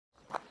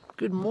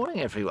Good morning,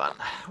 everyone.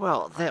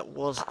 Well, that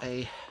was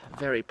a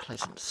very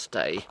pleasant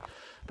stay,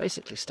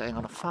 basically staying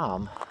on a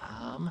farm.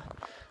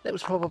 That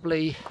was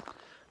probably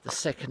the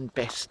second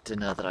best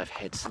dinner that I've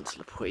had since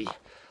Le Puy.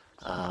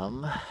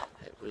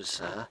 It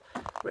was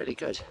really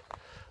good.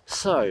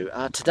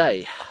 So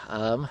today,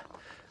 a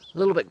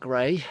little bit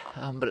grey,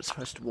 but it's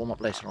supposed to warm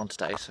up later on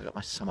today, so I've got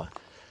my summer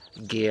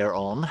gear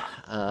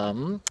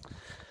on.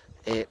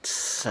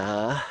 It's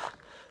a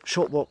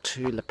short walk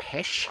to Le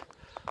Pech,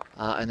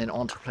 and then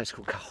on to a place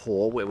called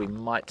Cahors where we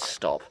might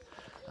stop.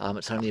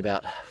 It's only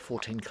about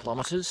 14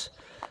 kilometres,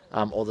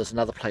 or there's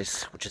another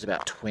place which is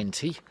about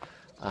 20,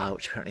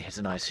 which apparently has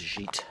a nice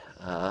gîte,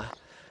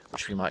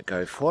 which we might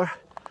go for.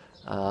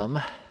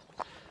 The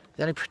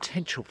only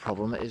potential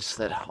problem is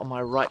that on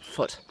my right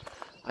foot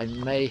I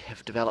may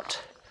have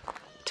developed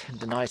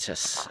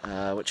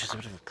tendinitis, which is a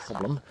bit of a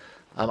problem.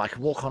 I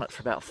can walk on it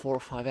for about 4 or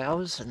 5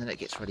 hours and then it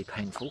gets really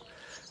painful.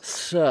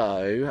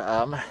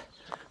 So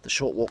the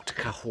short walk to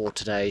Cahors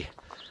today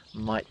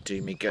might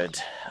do me good.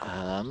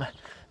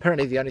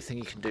 Apparently the only thing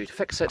you can do to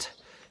fix it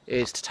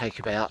is to take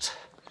about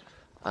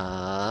 2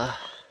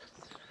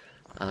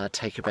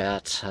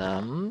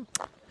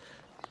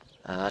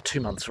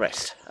 months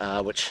rest,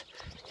 which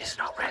is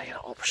not really an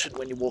option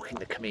when you're walking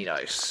the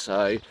Camino.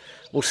 So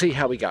we'll see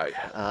how we go,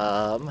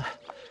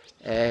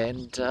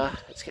 and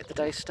let's get the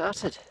day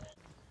started.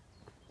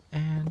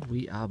 And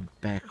we are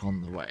back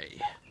on the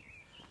way.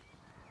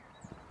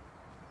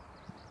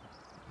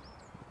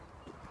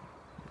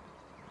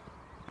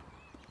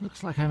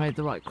 Looks like I made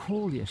the right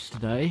call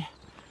yesterday.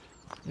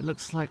 It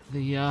looks like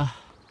the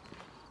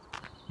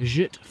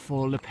gîte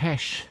for Le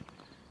Pech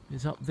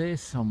is up there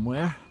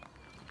somewhere,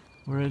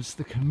 whereas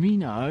the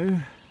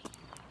Camino,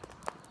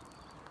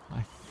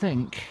 I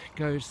think,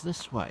 goes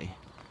this way.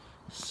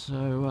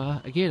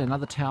 So again,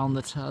 another town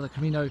that the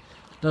Camino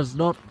does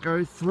not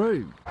go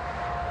through.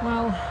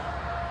 Well,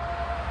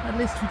 at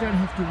least we don't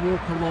have to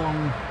walk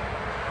along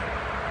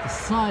the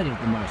side of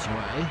the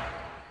motorway.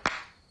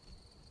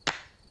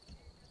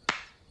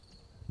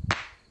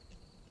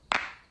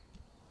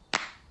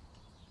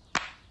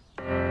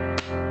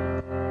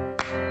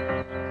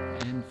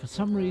 And for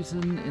some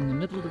reason, in the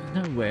middle of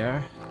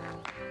nowhere,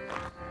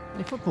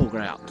 a football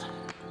ground.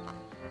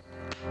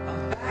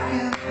 I'm back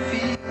in the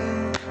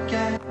field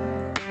again,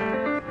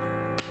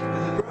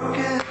 with a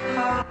broken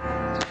heart.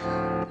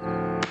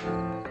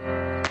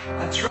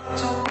 I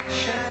dropped all my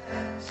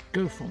shares.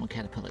 Go, former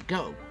caterpillar,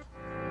 go!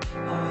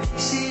 On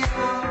easy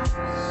roads.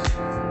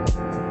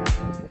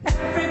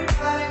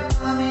 Everybody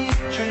buy me a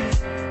drink.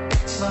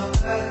 It's my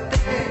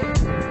birthday.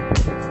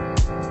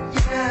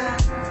 Yeah.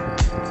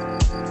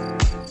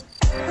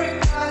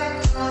 Everybody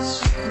dance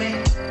with me.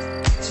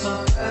 It's my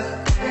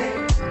birthday.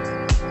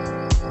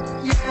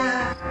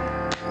 Yeah.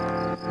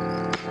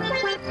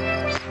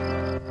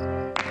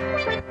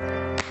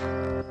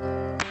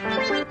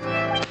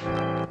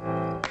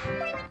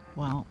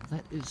 Well,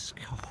 that is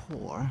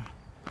Cahors.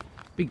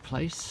 Big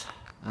place,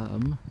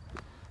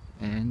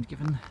 and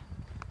given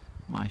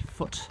my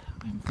foot,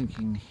 I'm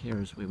thinking here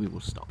is where we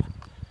will stop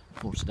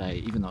for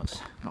today, even though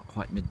it's not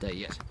quite midday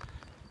yet.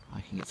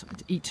 I can get something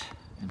to eat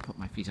and put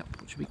my feet up,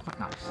 which would be quite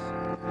nice.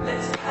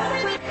 Let's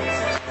have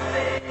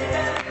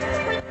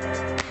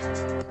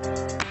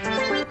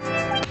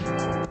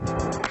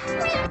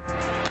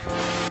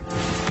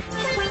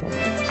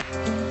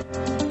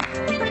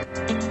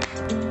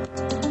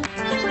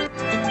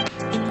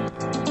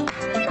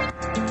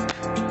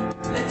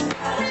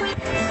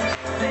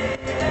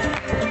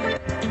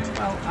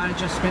I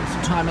just spent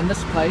some time in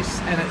this place,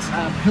 and it's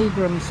a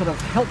pilgrim sort of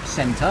help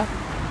centre,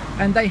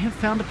 and they have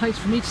found a place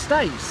for me to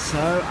stay.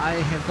 So I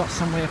have got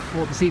somewhere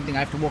for this evening. I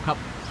have to walk up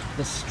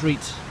the street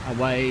a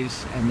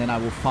ways and then I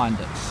will find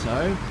it.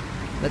 So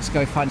let's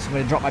go find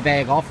somewhere to drop my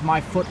bag off.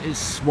 My foot is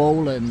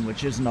swollen,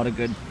 which is not a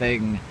good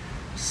thing.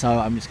 So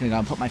I'm just going to go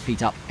and put my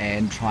feet up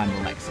and try and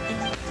relax it.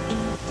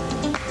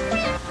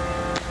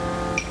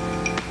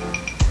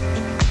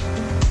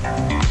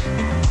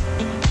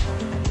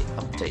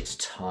 Update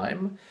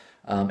time.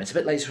 It's a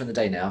bit later in the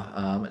day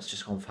now. It's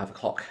just gone 5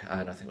 o'clock,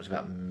 and I think it was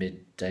about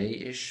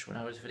midday-ish when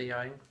I was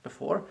videoing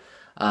before.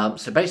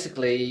 So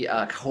basically,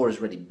 Cahors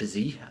is really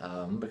busy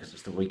because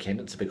it's the weekend.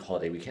 It's a big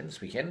holiday weekend this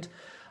weekend.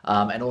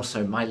 And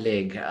also my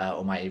leg,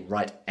 or my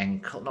right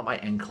ankle, not my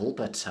ankle,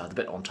 but the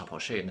bit on top, I'll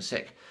show you in a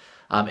sec,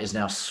 is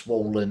now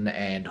swollen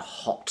and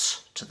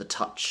hot to the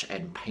touch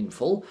and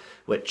painful,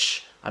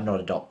 which I'm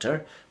not a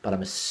doctor, but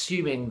I'm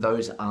assuming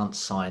those aren't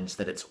signs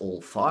that it's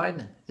all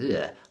fine.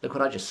 Ugh, look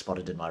what I just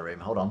spotted in my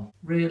room. Hold on.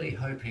 Really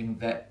hoping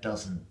that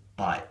doesn't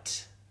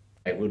bite.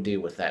 Okay, we'll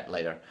deal with that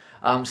later.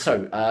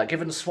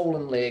 Given a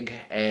swollen leg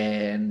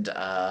and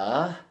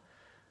the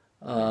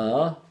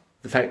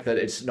fact that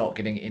it's not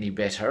getting any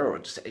better, or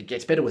it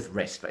gets better with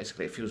rest,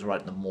 basically. It feels right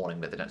in the morning,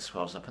 but then it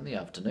swells up in the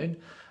afternoon.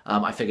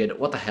 I figured,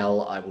 what the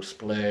hell, I will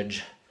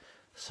splurge.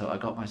 So I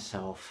got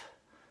myself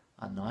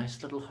a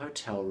nice little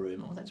hotel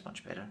room. Oh, that's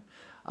much better.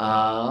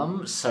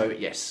 So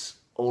yes,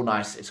 all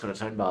nice. It's got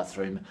its own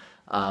bathroom.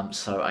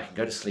 So I can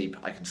go to sleep.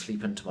 I can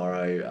sleep in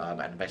tomorrow,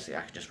 and basically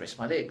I can just rest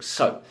my legs.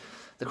 So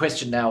The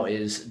question now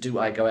is, do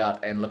I go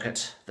out and look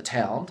at the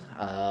town,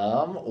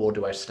 or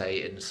do I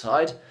stay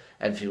inside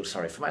and feel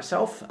sorry for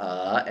myself?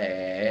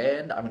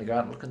 And I'm going to go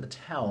out and look in the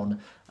town.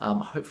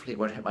 Hopefully it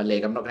won't hurt my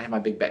leg. I'm not going to have my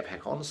big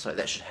backpack on, so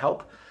that should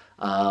help.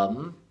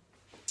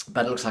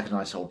 But it looks like a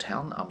nice old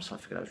town, so I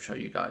figured I'd show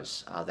you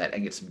guys that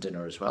and get some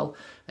dinner as well.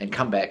 And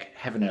come back,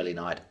 have an early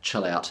night,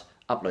 chill out,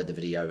 upload the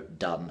video,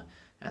 done.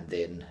 And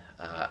then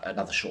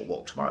another short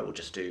walk tomorrow. We'll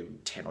just do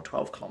 10 or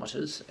 12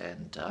 kilometres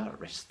and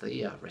rest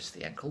the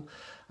ankle.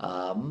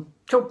 Cool.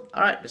 All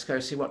right, let's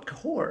go see what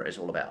Cahors is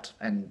all about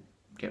and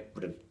get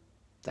rid of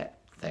that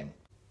thing.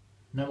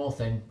 No more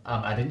thing.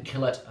 I didn't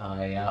kill it.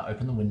 I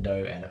opened the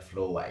window and it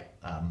flew away,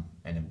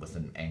 and with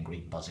an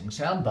angry buzzing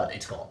sound, but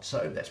it's gone,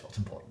 so that's what's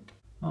important.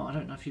 Oh, I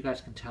don't know if you guys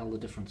can tell the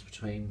difference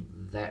between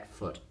that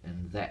foot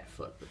and that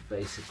foot, but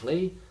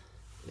basically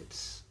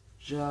it's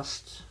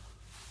just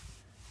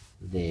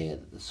there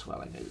that the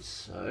swelling is,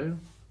 so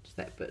it's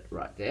that bit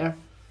right there,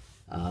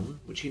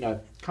 which, you know,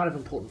 kind of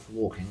important for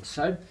walking.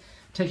 So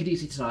take it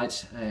easy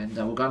tonight, and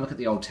we'll go and look at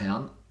the old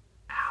town.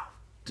 Ow,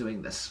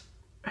 doing this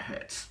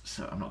hurts,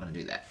 so I'm not going to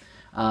do that.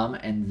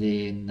 And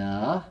then,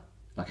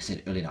 like I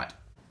said, early night.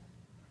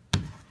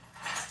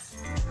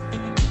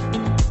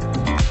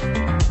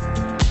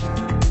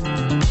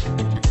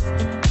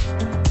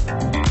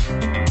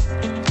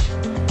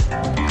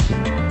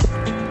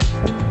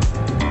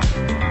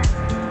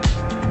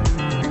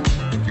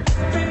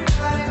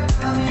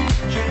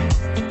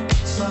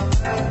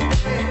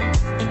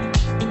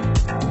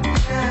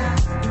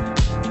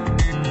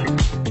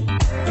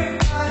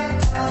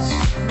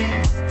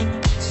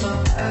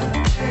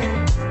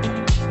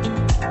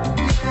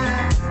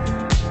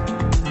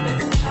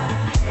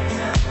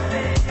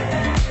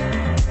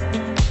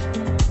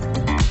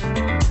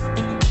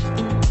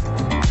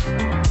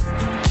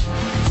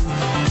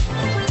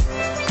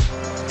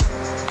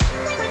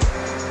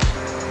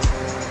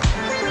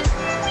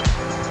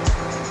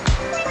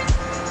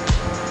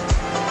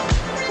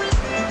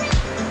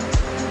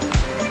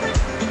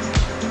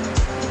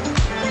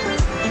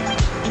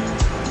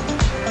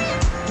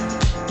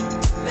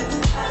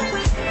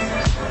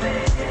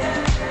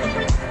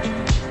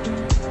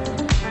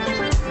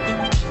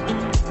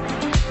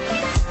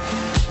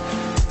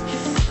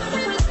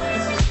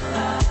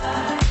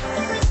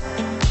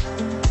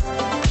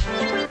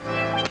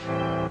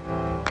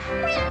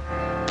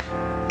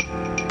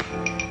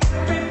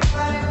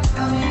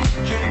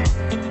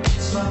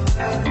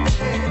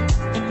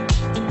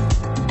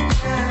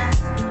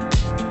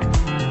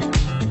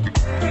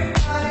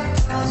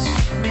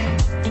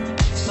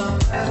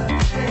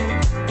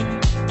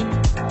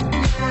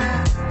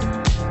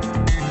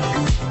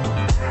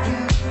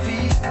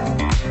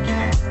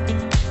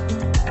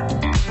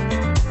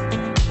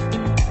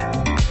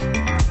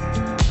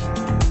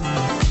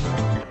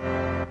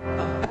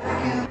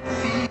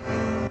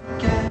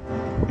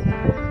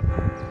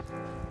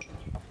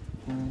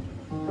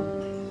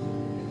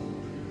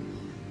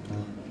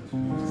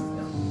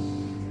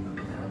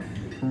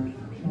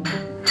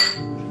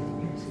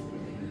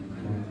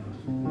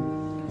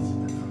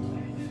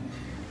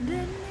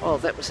 Well,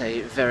 that was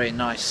a very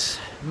nice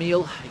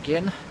meal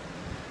again.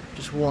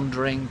 Just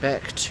wandering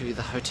back to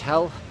the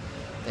hotel,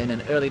 then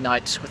an early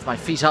night with my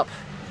feet up,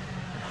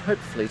 and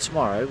hopefully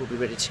tomorrow we'll be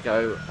ready to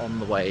go on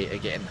the way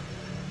again.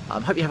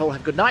 Hope you all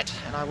have a good night,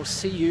 and I will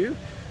see you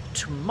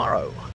tomorrow.